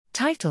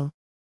Title: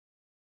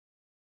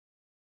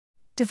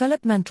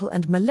 Developmental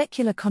and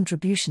Molecular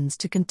Contributions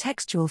to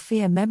Contextual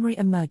Fear Memory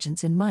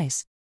Emergence in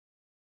Mice.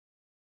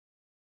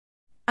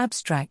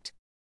 Abstract: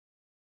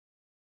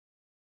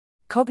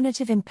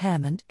 Cognitive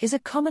impairment is a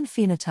common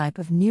phenotype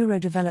of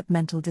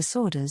neurodevelopmental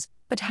disorders,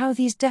 but how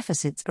these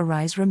deficits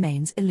arise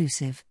remains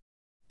elusive.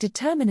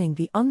 Determining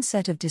the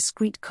onset of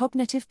discrete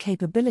cognitive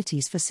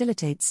capabilities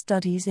facilitates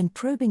studies in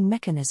probing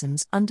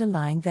mechanisms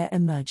underlying their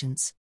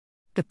emergence.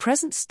 The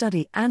present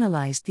study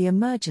analyzed the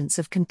emergence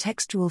of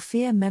contextual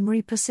fear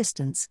memory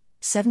persistence,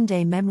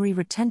 7-day memory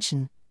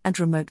retention, and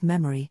remote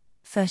memory,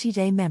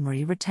 30-day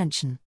memory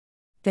retention.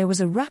 There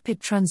was a rapid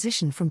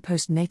transition from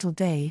postnatal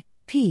day,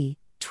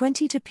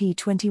 P20 to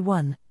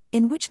P21,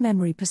 in which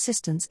memory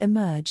persistence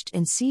emerged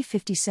in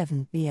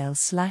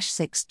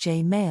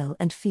C57BL/6J male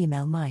and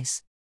female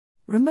mice.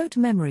 Remote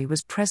memory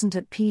was present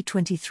at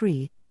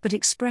P23, but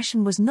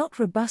expression was not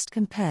robust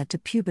compared to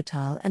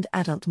pubertal and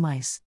adult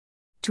mice.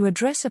 To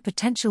address a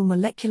potential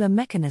molecular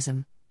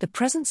mechanism, the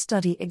present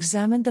study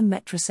examined the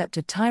MET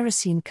receptor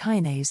tyrosine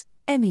kinase,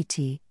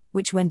 MET,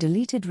 which when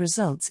deleted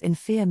results in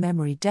fear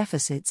memory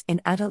deficits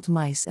in adult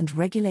mice and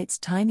regulates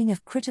timing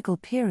of critical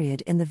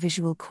period in the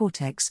visual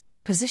cortex,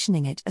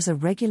 positioning it as a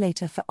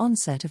regulator for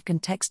onset of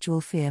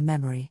contextual fear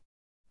memory.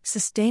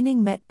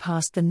 Sustaining MET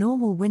past the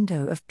normal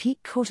window of peak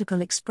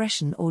cortical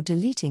expression or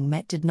deleting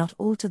MET did not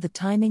alter the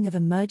timing of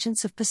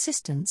emergence of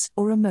persistence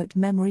or remote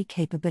memory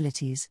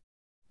capabilities.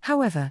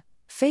 However,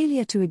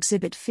 failure to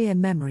exhibit fear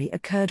memory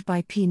occurred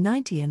by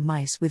P90 in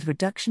mice with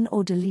reduction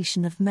or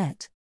deletion of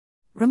MET.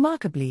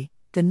 Remarkably,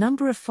 the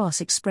number of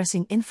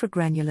FOS-expressing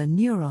infragranular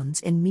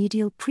neurons in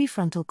medial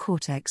prefrontal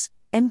cortex,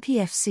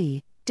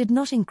 MPFC, did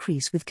not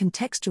increase with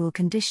contextual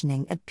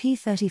conditioning at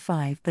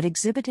P35 but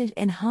exhibited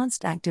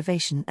enhanced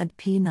activation at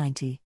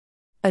P90.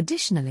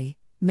 Additionally,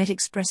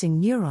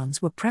 MET-expressing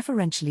neurons were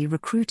preferentially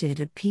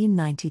recruited at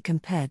P90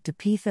 compared to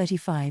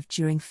P35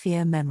 during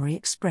fear memory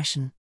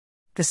expression.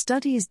 The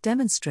studies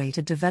demonstrate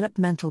a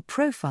developmental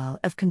profile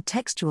of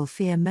contextual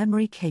fear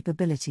memory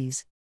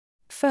capabilities.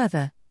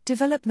 Further,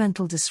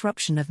 developmental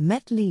disruption of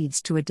MET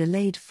leads to a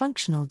delayed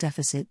functional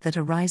deficit that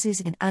arises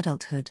in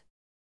adulthood.